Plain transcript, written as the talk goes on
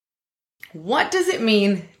What does it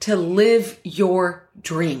mean to live your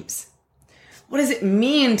dreams? What does it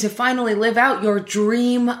mean to finally live out your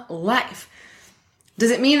dream life? Does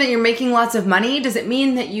it mean that you're making lots of money? Does it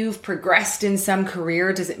mean that you've progressed in some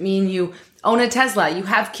career? Does it mean you own a Tesla, you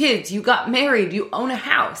have kids, you got married, you own a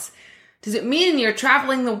house? Does it mean you're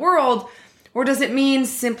traveling the world? Or does it mean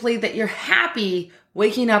simply that you're happy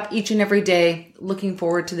waking up each and every day, looking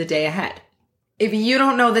forward to the day ahead? If you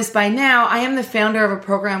don't know this by now, I am the founder of a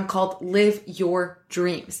program called Live Your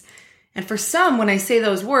Dreams. And for some, when I say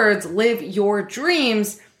those words, live your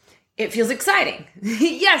dreams, it feels exciting.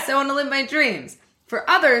 Yes, I want to live my dreams. For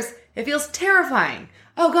others, it feels terrifying.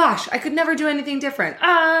 Oh gosh, I could never do anything different.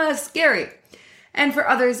 Scary. And for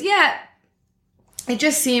others yet, it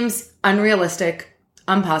just seems unrealistic,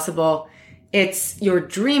 impossible. It's your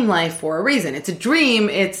dream life for a reason. It's a dream,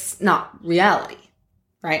 it's not reality,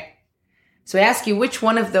 right? So I ask you, which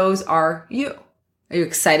one of those are you? Are you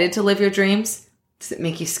excited to live your dreams? Does it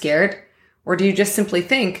make you scared? Or do you just simply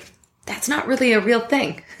think, that's not really a real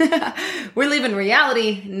thing? We're living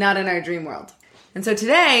reality, not in our dream world. And so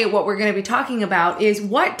today, what we're going to be talking about is,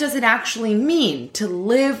 what does it actually mean to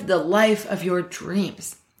live the life of your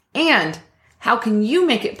dreams? And how can you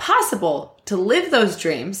make it possible to live those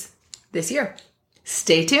dreams this year?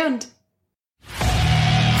 Stay tuned.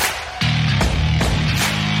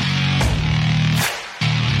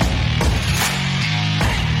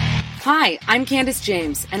 Hi, I'm Candace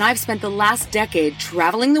James, and I've spent the last decade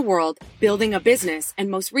traveling the world, building a business, and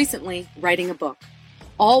most recently, writing a book.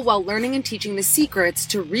 All while learning and teaching the secrets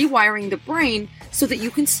to rewiring the brain so that you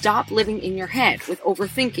can stop living in your head with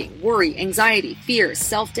overthinking, worry, anxiety, fear,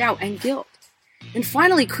 self-doubt, and guilt. And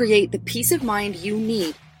finally create the peace of mind you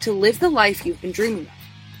need to live the life you've been dreaming of.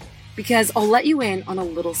 Because I'll let you in on a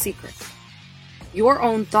little secret. Your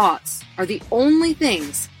own thoughts are the only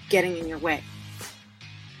things getting in your way.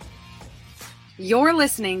 You're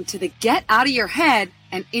listening to the Get Out of Your Head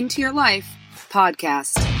and Into Your Life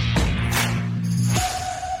podcast.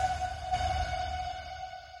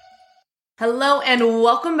 Hello and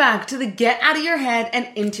welcome back to the Get Out of Your Head and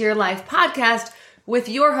Into Your Life podcast with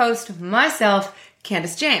your host, myself,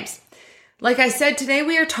 Candace James. Like I said, today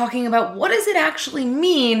we are talking about, what does it actually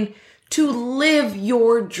mean to live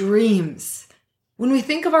your dreams? When we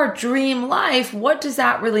think of our dream life, what does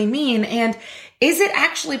that really mean? And is it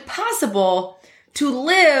actually possible to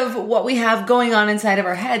live what we have going on inside of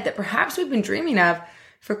our head that perhaps we've been dreaming of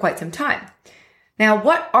for quite some time? Now,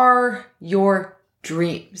 what are your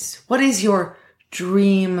dreams? What is your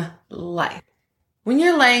dream life? When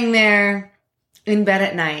you're laying there in bed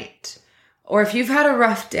at night, or if you've had a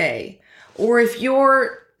rough day, or if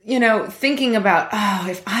you're, thinking about,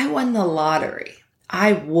 if I won the lottery,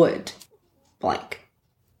 I would blank.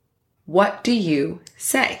 What do you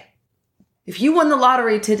say? If you won the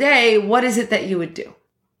lottery today, what is it that you would do?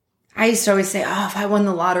 I used to always say, if I won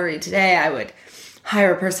the lottery today, I would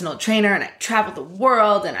hire a personal trainer and I'd travel the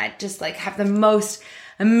world and I'd just have the most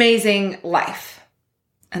amazing life.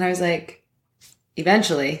 And I was like,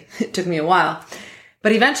 eventually, it took me a while,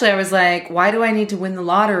 but eventually I was like, why do I need to win the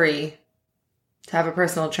lottery to have a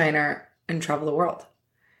personal trainer and travel the world?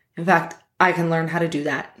 In fact, I can learn how to do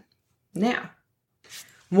that now.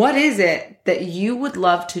 What is it that you would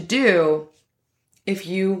love to do if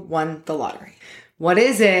you won the lottery? What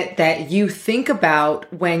is it that you think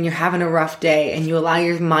about when you're having a rough day and you allow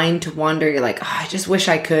your mind to wander? You're like, I just wish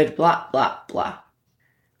I could, blah, blah, blah.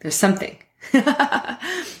 There's something.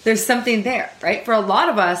 There's something there, right? For a lot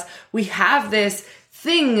of us, we have this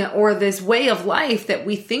thing or this way of life that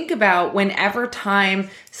we think about whenever time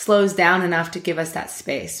slows down enough to give us that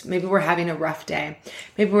space. Maybe we're having a rough day.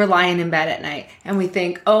 Maybe we're lying in bed at night and we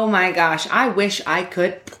think, oh my gosh, I wish I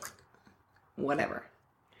could, whatever.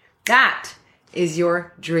 That is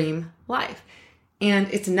your dream life. And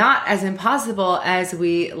it's not as impossible as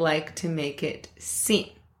we like to make it seem.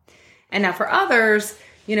 And now for others,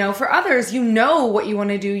 you know what you want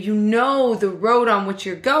to do. You know the road on which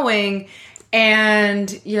you're going.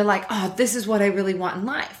 And you're like, this is what I really want in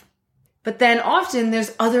life. But then often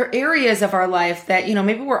there's other areas of our life that,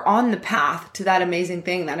 maybe we're on the path to that amazing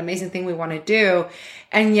thing we want to do.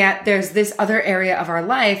 And yet there's this other area of our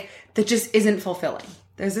life that just isn't fulfilling.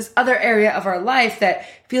 There's this other area of our life that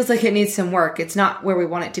feels like it needs some work. It's not where we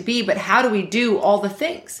want it to be, but how do we do all the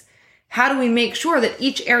things? How do we make sure that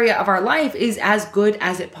each area of our life is as good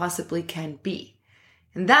as it possibly can be?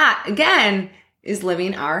 And that, again, is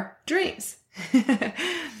living our dreams.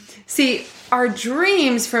 See, our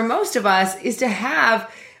dreams for most of us is to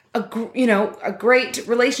have a great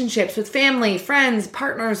relationships with family, friends,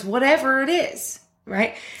 partners, whatever it is,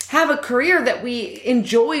 right? Have a career that we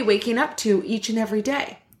enjoy waking up to each and every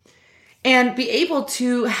day. and be able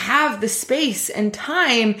to have the space and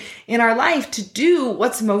time in our life to do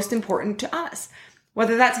what's most important to us.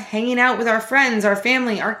 Whether that's hanging out with our friends, our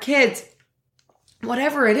family, our kids,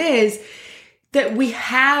 whatever it is, that we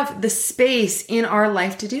have the space in our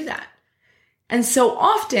life to do that. And so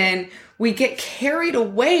often we get carried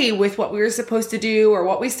away with what we were supposed to do or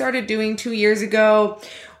what we started doing 2 years ago,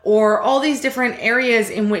 or all these different areas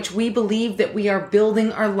in which we believe that we are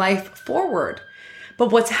building our life forward.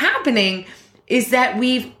 But what's happening is that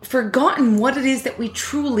we've forgotten what it is that we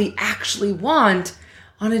truly actually want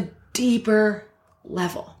on a deeper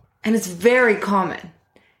level. And it's very common.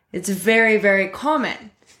 It's very, very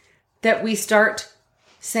common that we start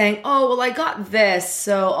saying, oh, well, I got this,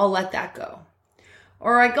 so I'll let that go.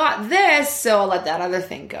 Or I got this, so I'll let that other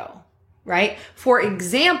thing go, right? For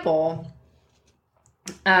example,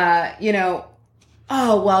 I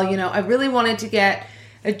really wanted to get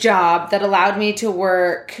a job that allowed me to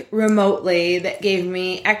work remotely, that gave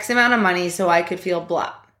me X amount of money so I could feel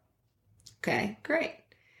blah. Okay, great.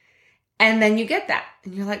 And then you get that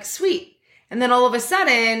and you're like, sweet. And then all of a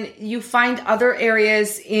sudden you find other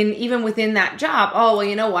areas even within that job. Oh, well,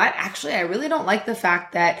 you know what? Actually, I really don't like the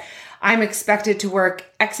fact that I'm expected to work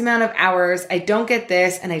X amount of hours. I don't get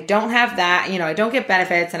this and I don't have that. I don't get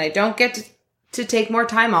benefits and I don't get to take more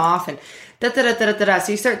time off and da-da-da-da-da-da.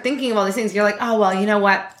 So you start thinking of all these things. You're like, oh, well, you know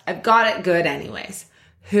what? I've got it good anyways.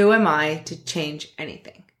 Who am I to change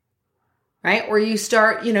anything? Right? Or you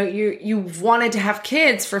start, you've wanted to have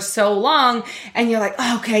kids for so long and you're like,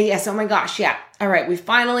 oh, okay, yes. Oh my gosh. Yeah. All right. We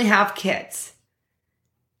finally have kids.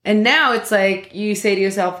 And now it's like you say to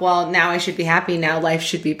yourself, well, now I should be happy. Now life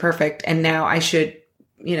should be perfect. And now I should,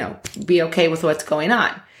 be okay with what's going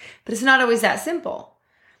on. But it's not always that simple,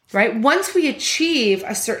 right? Once we achieve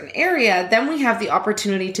a certain area, then we have the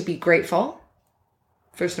opportunity to be grateful,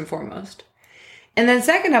 first and foremost. And then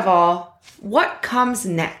second of all, what comes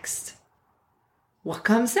next? What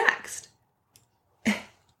comes next?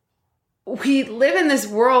 We live in this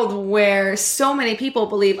world where so many people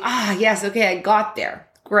believe, yes, okay, I got there.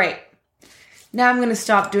 Great. Now I'm going to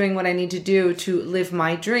stop doing what I need to do to live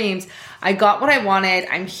my dreams. I got what I wanted.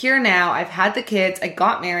 I'm here now. I've had the kids. I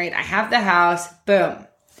got married. I have the house. Boom.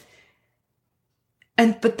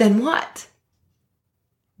 But then what?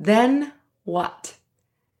 Then what?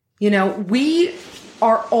 We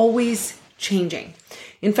are always changing.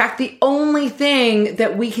 In fact, the only thing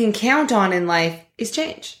that we can count on in life is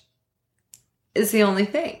change. It's the only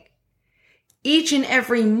thing. Each and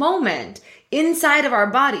every moment inside of our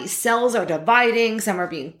bodies, cells are dividing, some are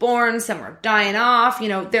being born, some are dying off.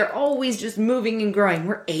 They're always just moving and growing.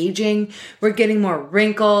 We're aging. We're getting more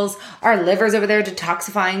wrinkles. Our liver's over there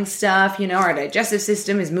detoxifying stuff. Our digestive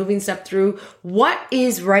system is moving stuff through. What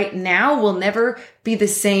is right now will never be the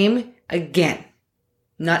same again.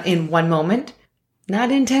 Not in one moment.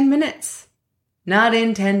 Not in 10 minutes. Not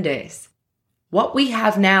in 10 days. What we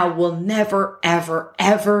have now will never, ever,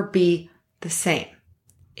 ever be the same.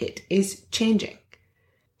 It is changing.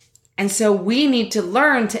 And so we need to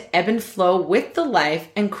learn to ebb and flow with the life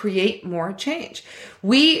and create more change.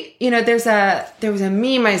 There was a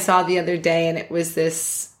meme I saw the other day, and it was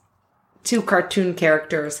this two cartoon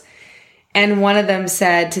characters. And one of them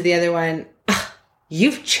said to the other one,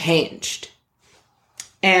 "You've changed."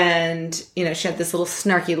 And, she had this little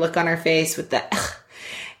snarky look on her face with the,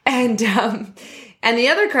 and the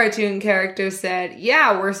other cartoon character said,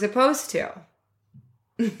 "Yeah, we're supposed to."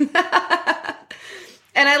 And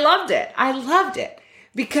I loved it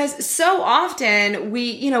because so often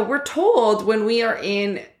we're told when we are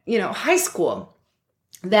in, high school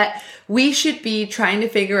that we should be trying to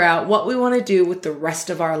figure out what we want to do with the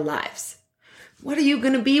rest of our lives. What are you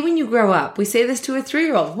going to be when you grow up? We say this to a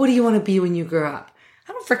 3-year-old. What do you want to be when you grow up?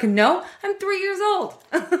 I don't freaking know. I'm 3 years old.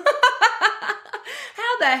 How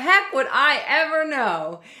the heck would I ever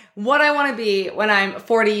know what I want to be when I'm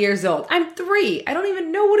 40 years old? I'm 3. I don't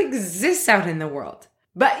even know what exists out in the world.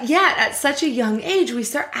 But yet, at such a young age, we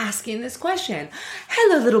start asking this question.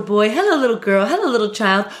 Hello, little boy. Hello, little girl. Hello, little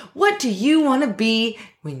child. What do you want to be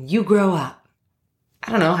when you grow up?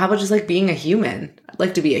 I don't know. How about just like being a human? I'd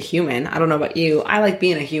like to be a human. I don't know about you. I like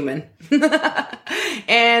being a human.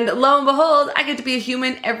 And lo and behold, I get to be a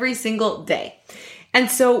human every single day.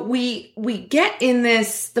 And so we get in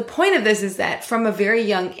this, the point of this is that from a very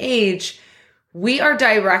young age, we are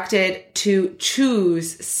directed to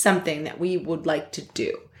choose something that we would like to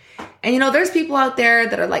do. And there's people out there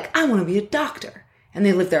that are like, I want to be a doctor. And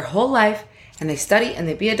they live their whole life and they study and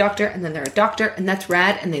they be a doctor and then they're a doctor and that's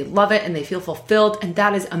rad and they love it and they feel fulfilled and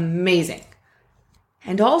that is amazing.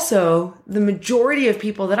 And also the majority of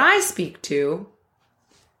people that I speak to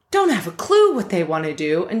don't have a clue what they want to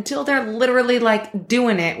do until they're literally like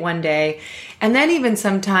doing it one day. And then even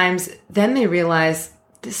sometimes then they realize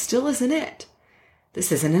this still isn't it.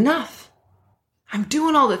 This isn't enough. I'm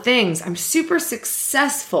doing all the things. I'm super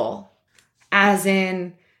successful, as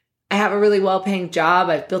in I have a really well-paying job.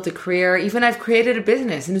 I've built a career. Even I've created a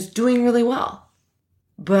business and it's doing really well.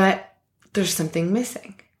 But there's something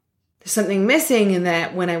missing. There's something missing in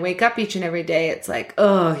that when I wake up each and every day, it's like,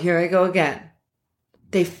 oh, here I go again.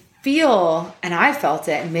 They feel, and I felt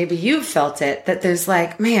it, and maybe you've felt it, that there's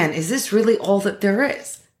like, man, is this really all that there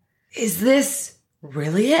is? Is this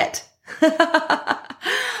really it?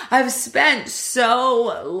 I've spent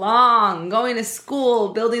so long going to school,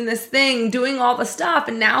 building this thing, doing all the stuff,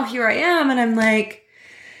 and now here I am, and I'm like,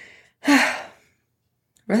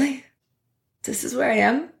 really? This is where I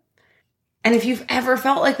am? And if you've ever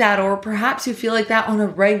felt like that, or perhaps you feel like that on a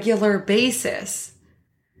regular basis,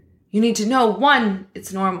 you need to know, 1,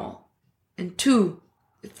 it's normal. And 2,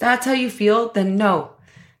 if that's how you feel, then no,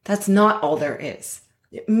 that's not all there is.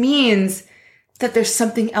 It means that there's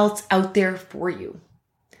something else out there for you.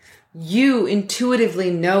 You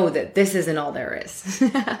intuitively know that this isn't all there is.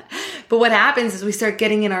 But what happens is we start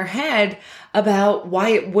getting in our head about why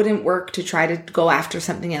it wouldn't work to try to go after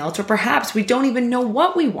something else, or perhaps we don't even know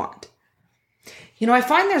what we want. You know, I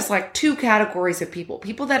find there's like 2 categories of people.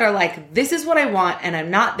 People that are like, this is what I want and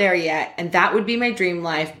I'm not there yet, and that would be my dream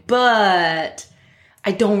life, but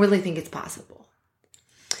I don't really think it's possible.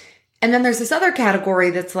 And then there's this other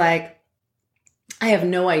category that's like, I have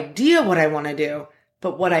no idea what I want to do,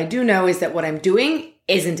 but what I do know is that what I'm doing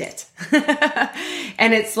isn't it.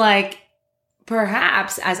 And it's like,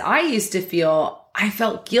 perhaps as I used to feel, I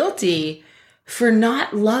felt guilty for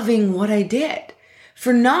not loving what I did,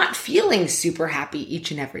 for not feeling super happy each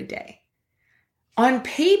and every day. On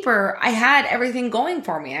paper, I had everything going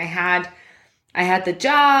for me. I had the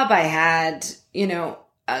job, I had,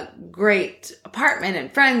 a great apartment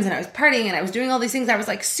and friends, and I was partying and I was doing all these things. I was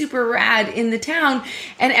like super rad in the town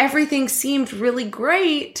and everything seemed really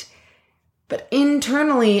great. But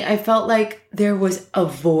internally, I felt like there was a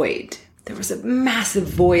void. There was a massive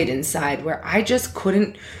void inside where I just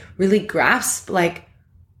couldn't really grasp, like,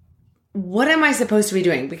 what am I supposed to be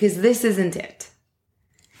doing? Because this isn't it.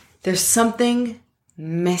 There's something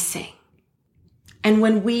missing. And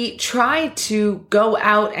when we try to go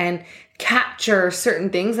out and capture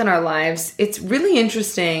certain things in our lives, it's really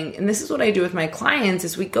interesting. And this is what I do with my clients,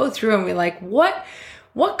 is we go through and we're like, what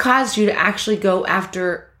caused you to actually go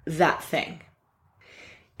after that thing?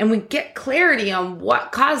 And we get clarity on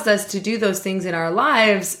what caused us to do those things in our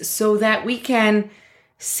lives so that we can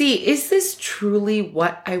see, is this truly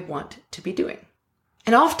what I want to be doing?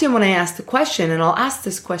 And often when I ask the question, and I'll ask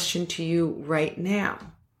this question to you right now,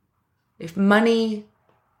 if money,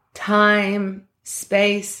 time,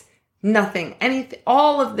 space, nothing, anything,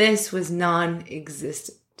 all of this was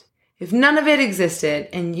non-existent. If none of it existed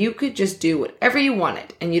and you could just do whatever you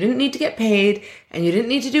wanted and you didn't need to get paid and you didn't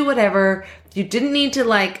need to do whatever, you didn't need to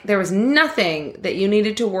there was nothing that you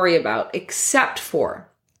needed to worry about except for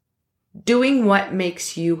doing what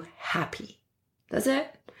makes you happy. That's it.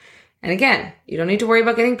 And again, you don't need to worry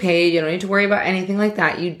about getting paid. You don't need to worry about anything like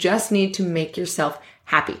that. You just need to make yourself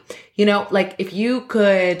happy. If you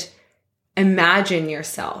could imagine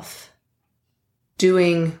yourself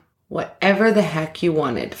doing whatever the heck you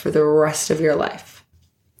wanted for the rest of your life,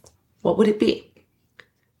 what would it be?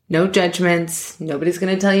 No judgments. Nobody's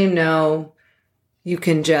going to tell you no. You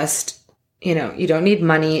can just, you don't need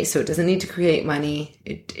money, so it doesn't need to create money.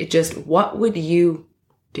 It just, what would you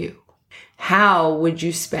do? How would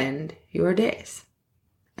you spend your days?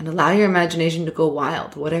 And allow your imagination to go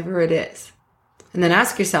wild, whatever it is. And then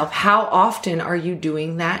ask yourself, how often are you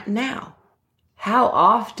doing that now? How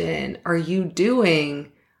often are you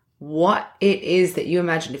doing what it is that you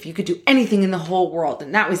imagined? If you could do anything in the whole world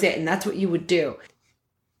and that was it and that's what you would do,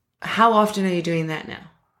 how often are you doing that now?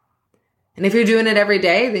 And if you're doing it every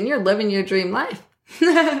day, then you're living your dream life.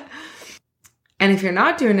 And if you're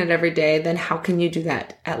not doing it every day, then how can you do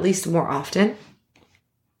that at least more often?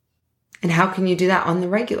 And how can you do that on the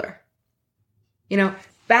regular?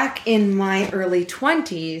 Back in my early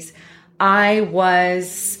 20s, I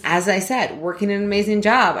was, as I said, working an amazing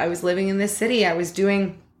job. I was living in this city. I was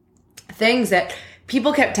doing things that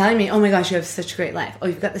people kept telling me, oh my gosh, you have such a great life. Oh,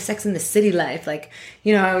 you've got the Sex and the City life.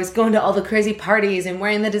 I was going to all the crazy parties and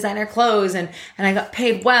wearing the designer clothes and I got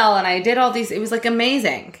paid well and I did all these. It was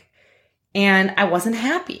amazing. And I wasn't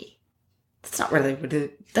happy. That's not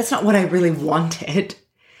what I really wanted.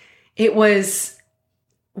 It was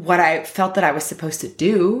what I felt that I was supposed to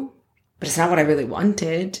do, but it's not what I really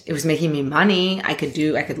wanted. It was making me money. I could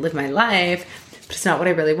live my life, but it's not what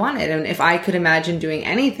I really wanted. And if I could imagine doing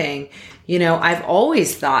anything, I've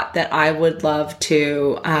always thought that I would love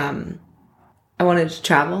to, I wanted to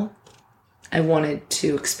travel. I wanted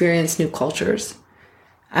to experience new cultures.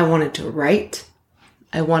 I wanted to write.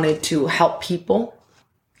 I wanted to help people.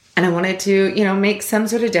 And I wanted to, make some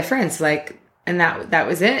sort of difference. And that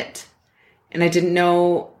was it. And I didn't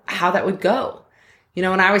know how that would go.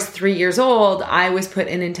 When I was 3 years old, I was put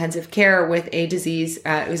in intensive care with a disease.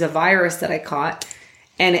 It was a virus that I caught,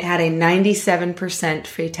 and it had a 97%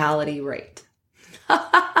 fatality rate.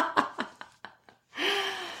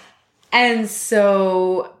 And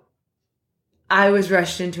so I was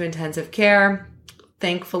rushed into intensive care.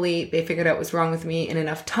 Thankfully, they figured out what was wrong with me in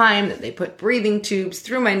enough time that they put breathing tubes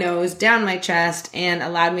through my nose, down my chest, and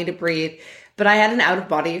allowed me to breathe. But I had an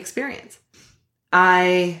out-of-body experience.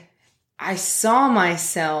 I saw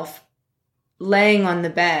myself laying on the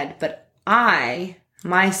bed, but my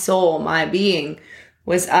soul, my being,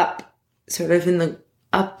 was up in the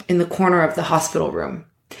corner of the hospital room.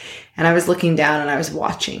 And I was looking down and I was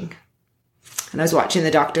watching. And I was watching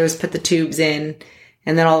the doctors put the tubes in.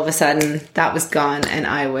 And then all of a sudden that was gone and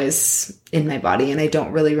I was in my body. And I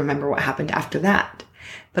don't really remember what happened after that.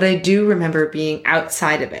 But I do remember being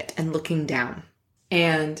outside of it and looking down.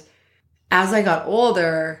 And as I got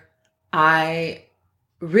older, I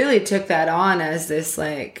really took that on as this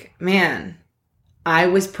man, I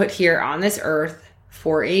was put here on this earth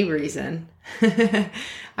for a reason.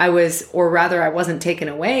 I wasn't taken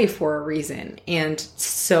away for a reason. And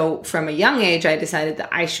so from a young age, I decided that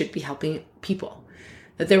I should be helping people,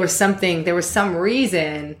 that there was some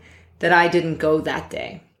reason that I didn't go that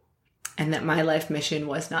day and that my life mission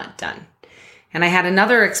was not done. And I had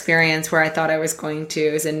another experience where I thought I was going to,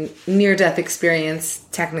 it was a near-death experience,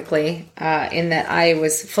 technically, in that I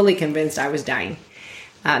was fully convinced I was dying.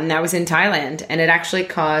 And that was in Thailand, and it actually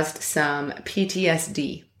caused some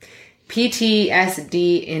PTSD.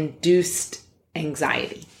 PTSD-induced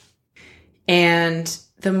anxiety. And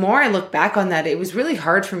the more I look back on that, it was really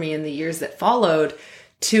hard for me in the years that followed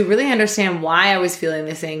to really understand why I was feeling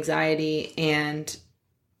this anxiety. And,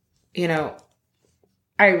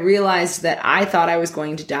 I realized that I thought I was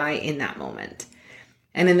going to die in that moment.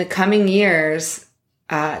 And in the coming years,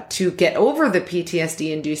 to get over the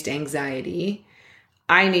PTSD-induced anxiety,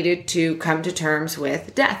 I needed to come to terms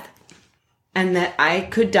with death and that I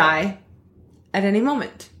could die at any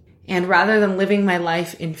moment. And rather than living my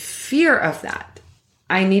life in fear of that,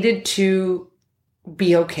 I needed to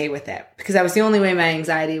be okay with it because that was the only way my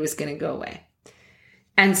anxiety was going to go away.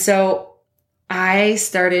 And so I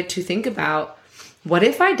started to think about, what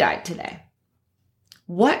if I died today?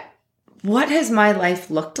 What has my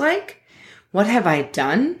life looked like? What have I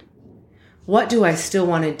done? What do I still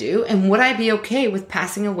want to do? And would I be okay with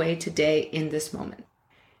passing away today in this moment?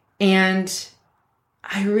 And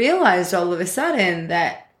I realized all of a sudden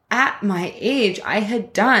that at my age, I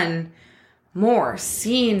had done more,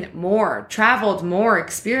 seen more, traveled more,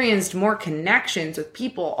 experienced more connections with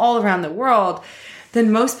people all around the world than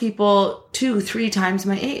most people 2-3 times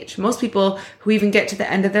my age. Most people who even get to the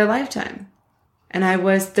end of their lifetime. And I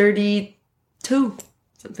was 32,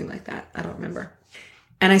 something like that. I don't remember.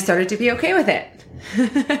 And I started to be okay with it.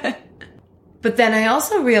 But then I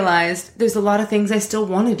also realized there's a lot of things I still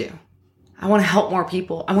want to do. I want to help more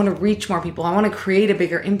people. I want to reach more people. I want to create a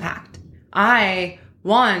bigger impact. I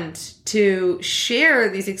want to share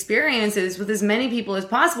these experiences with as many people as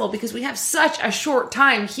possible because we have such a short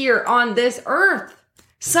time here on this earth.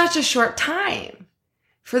 Such a short time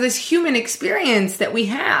for this human experience that we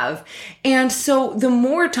have. And so the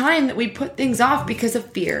more time that we put things off because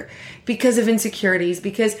of fear, because of insecurities,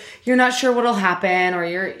 because you're not sure what'll happen, or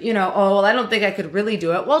you're, oh, well, I don't think I could really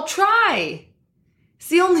do it. Well, try. It's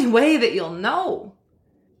the only way that you'll know.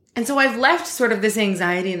 And so I've left sort of this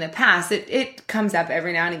anxiety in the past. It comes up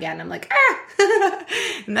every now and again. I'm like,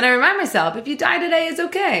 and then I remind myself, if you die today, it's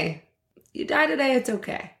okay. You die today, it's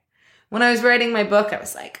okay. When I was writing my book, I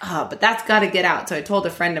was like, but that's got to get out. So I told a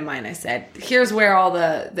friend of mine, I said, here's where all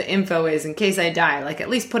the info is in case I die. At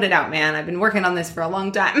least put it out, man. I've been working on this for a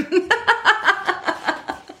long time.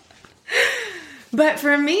 But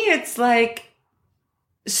for me, it's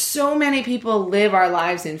so many people live our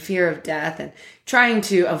lives in fear of death and trying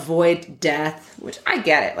to avoid death, which I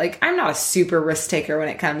get it. I'm not a super risk taker when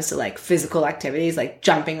it comes to physical activities, like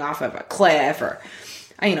jumping off of a cliff or,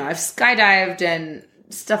 I've skydived and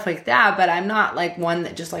stuff like that, but I'm not one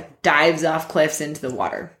that just dives off cliffs into the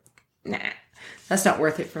water. Nah, that's not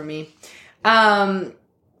worth it for me. But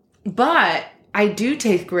I do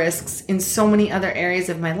take risks in so many other areas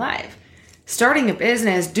of my life. Starting a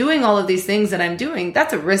business, doing all of these things that I'm doing,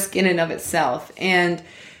 that's a risk in and of itself. And,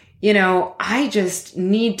 I just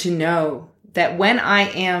need to know that when I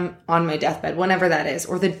am on my deathbed, whenever that is,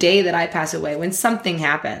 or the day that I pass away, when something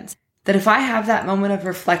happens, that if I have that moment of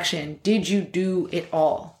reflection, did you do it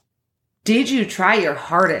all? Did you try your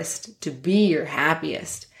hardest to be your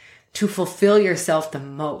happiest, to fulfill yourself the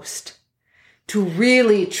most, to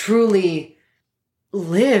really, truly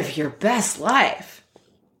live your best life?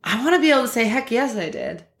 I want to be able to say, heck yes, I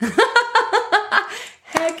did.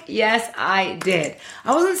 Heck yes, I did.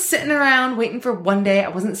 I wasn't sitting around waiting for one day. I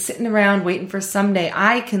wasn't sitting around waiting for someday.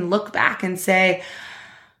 I can look back and say,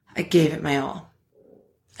 I gave it my all.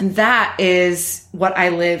 And that is what I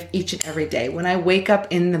live each and every day. When I wake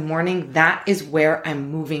up in the morning, that is where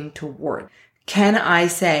I'm moving toward. Can I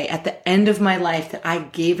say at the end of my life that I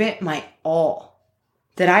gave it my all?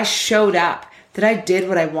 That I showed up? That I did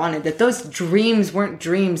what I wanted? That those dreams weren't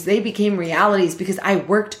dreams. They became realities because I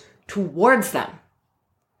worked towards them.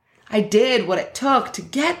 I did what it took to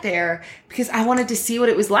get there because I wanted to see what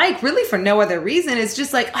it was like, really for no other reason. It's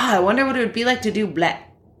just like, I wonder what it would be like to do bleh.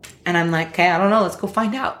 And I'm like, okay, I don't know. Let's go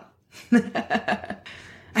find out.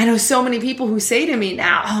 I know so many people who say to me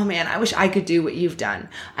now, oh man, I wish I could do what you've done.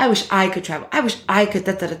 I wish I could travel. I wish I could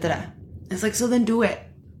da-da-da-da-da. It's like, so then do it.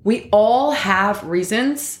 We all have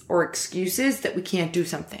reasons or excuses that we can't do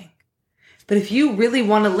something. But if you really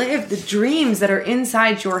want to live the dreams that are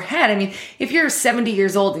inside your head, I mean, if you're 70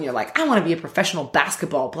 years old and you're like, I want to be a professional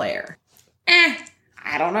basketball player.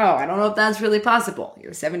 I don't know. I don't know if that's really possible.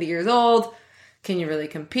 You're 70 years old. Can you really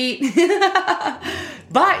compete?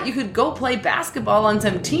 But you could go play basketball on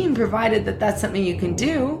some team provided that that's something you can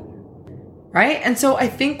do. Right? And so I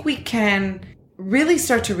think we can really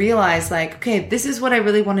start to realize like, okay, this is what I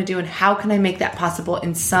really want to do and how can I make that possible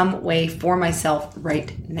in some way for myself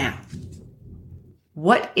right now?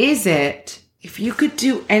 What is it, if you could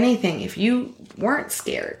do anything, if you weren't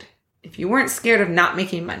scared of not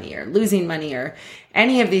making money or losing money or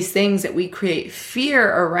any of these things that we create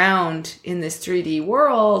fear around in this 3D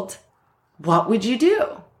world, what would you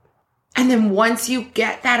do? And then once you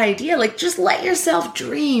get that idea, like just let yourself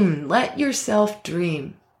dream. Let yourself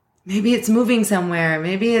dream. Maybe it's moving somewhere.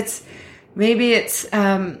 Maybe it's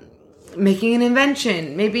making an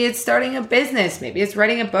invention. Maybe it's starting a business. Maybe it's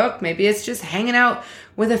writing a book. Maybe it's just hanging out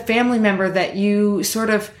with a family member that you sort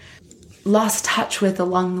of lost touch with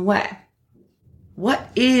along the way. What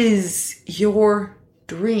is your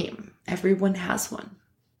dream? Everyone has one.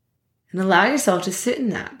 And allow yourself to sit in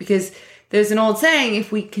that because there's an old saying,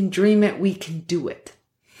 if we can dream it, we can do it.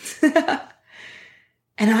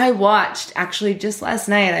 And I watched, actually just last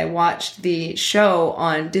night, I watched the show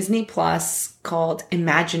on Disney Plus called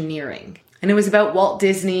Imagineering. And it was about Walt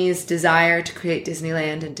Disney's desire to create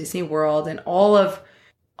Disneyland and Disney World and all of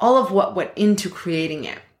what went into creating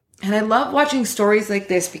it. And I love watching stories like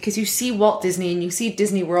this because you see Walt Disney and you see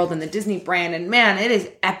Disney World and the Disney brand, and man, it is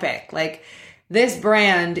epic. Like, this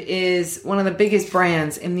brand is one of the biggest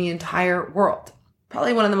brands in the entire world.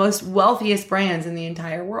 Probably one of the most wealthiest brands in the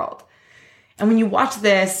entire world. And when you watch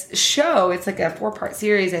this show, it's like a 4-part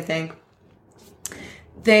series, I think.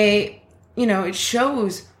 It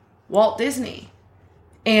shows Walt Disney.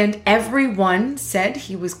 And everyone said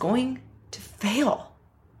he was going to fail.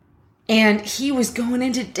 And he was going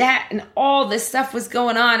into debt and all this stuff was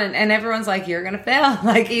going on. And everyone's like, you're going to fail.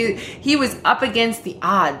 Like he was up against the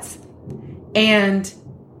odds. And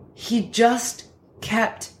he just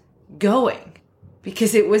kept going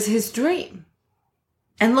because it was his dream.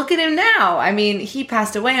 And look at him now. I mean, he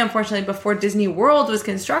passed away, unfortunately, before Disney World was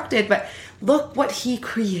constructed, but look what he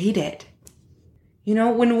created. You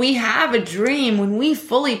know, when we have a dream, when we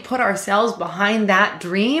fully put ourselves behind that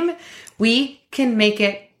dream, we can make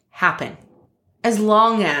it happen. As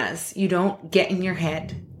long as you don't get in your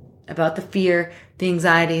head about the fear, the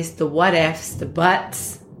anxieties, the what ifs, the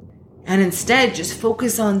buts, and instead just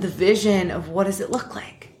focus on the vision of what does it look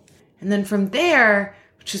like. And then from there,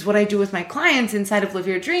 which is what I do with my clients inside of Live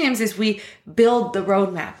Your Dreams, is we build the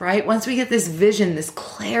roadmap, right? Once we get this vision, this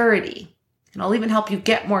clarity, and I'll even help you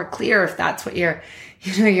get more clear if that's what you're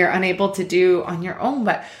unable to do on your own.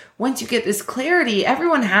 But once you get this clarity,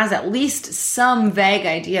 everyone has at least some vague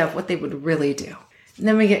idea of what they would really do. And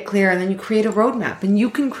then we get clear, and then you create a roadmap, and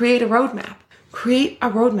you can create a roadmap. Create a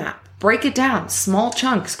roadmap. Break it down, small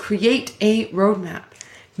chunks. Create a roadmap.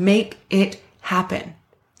 Make it happen.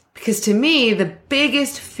 Because to me, the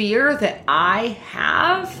biggest fear that I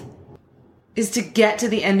have is to get to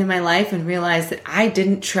the end of my life and realize that I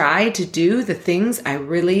didn't try to do the things I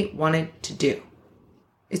really wanted to do.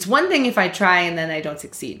 It's one thing if I try and then I don't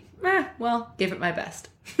succeed. Well, give it my best.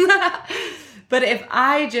 But if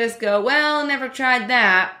I just go, well, never tried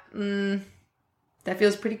that, that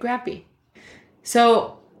feels pretty crappy.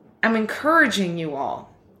 So I'm encouraging you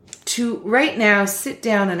all to right now sit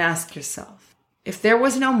down and ask yourself, if there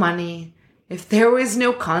was no money, if there was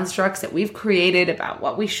no constructs that we've created about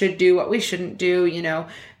what we should do, what we shouldn't do,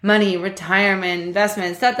 money, retirement,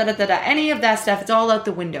 investments, any of that stuff, it's all out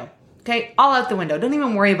the window. Okay? All out the window. Don't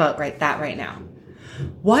even worry about that right now.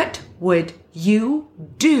 What would you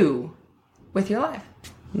do with your life?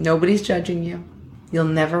 Nobody's judging you. You'll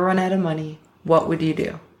never run out of money. What would you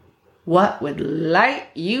do? What would light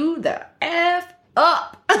you the F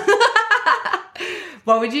up?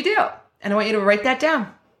 What would you do? And I want you to write that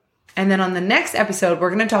down. And then on the next episode, we're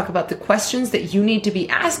going to talk about the questions that you need to be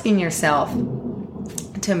asking yourself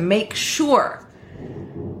to make sure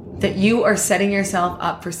that you are setting yourself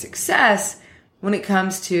up for success when it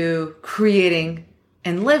comes to creating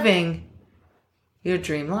and living your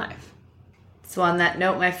dream life. So on that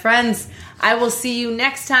note, my friends, I will see you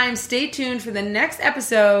next time. Stay tuned for the next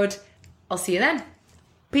episode. I'll see you then.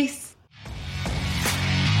 Peace.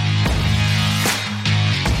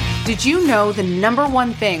 Did you know the number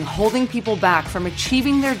one thing holding people back from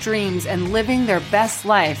achieving their dreams and living their best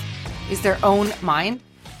life is their own mind?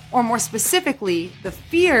 Or more specifically, the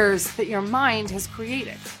fears that your mind has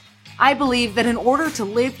created. I believe that in order to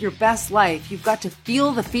live your best life, you've got to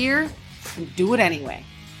feel the fear and do it anyway.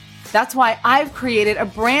 That's why I've created a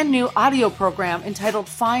brand new audio program entitled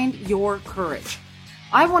Find Your Courage.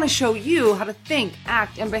 I want to show you how to think,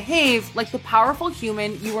 act, and behave like the powerful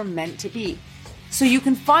human you were meant to be, so you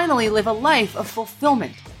can finally live a life of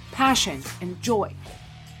fulfillment, passion, and joy.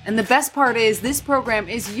 And the best part is this program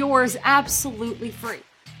is yours absolutely free.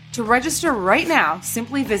 To register right now,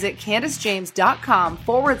 simply visit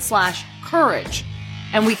CandiceJames.com/courage,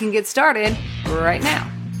 and we can get started right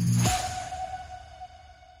now.